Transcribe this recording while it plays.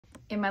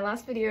In my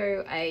last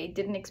video, I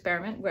did an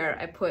experiment where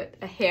I put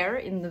a hair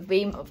in the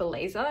beam of a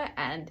laser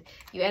and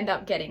you end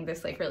up getting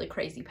this like really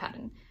crazy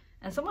pattern.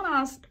 And someone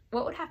asked,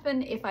 what would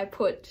happen if I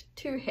put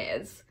two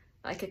hairs,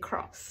 like a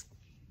cross?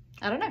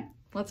 I don't know.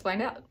 Let's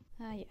find out.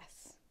 Ah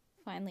yes,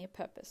 finally a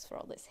purpose for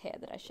all this hair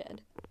that I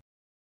shed.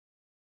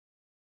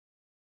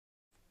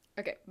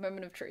 Okay,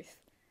 moment of truth.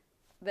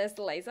 There's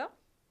the laser.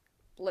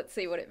 Let's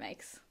see what it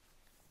makes.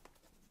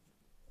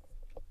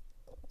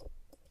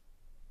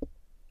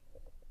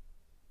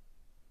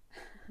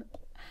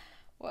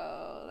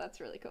 Whoa, that's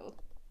really cool.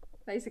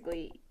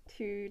 Basically,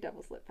 two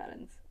double slit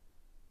patterns.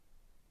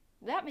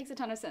 That makes a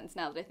ton of sense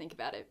now that I think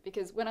about it,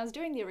 because when I was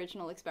doing the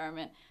original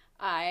experiment,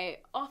 I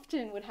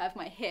often would have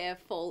my hair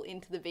fall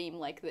into the beam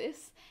like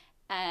this,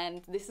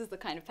 and this is the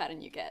kind of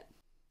pattern you get.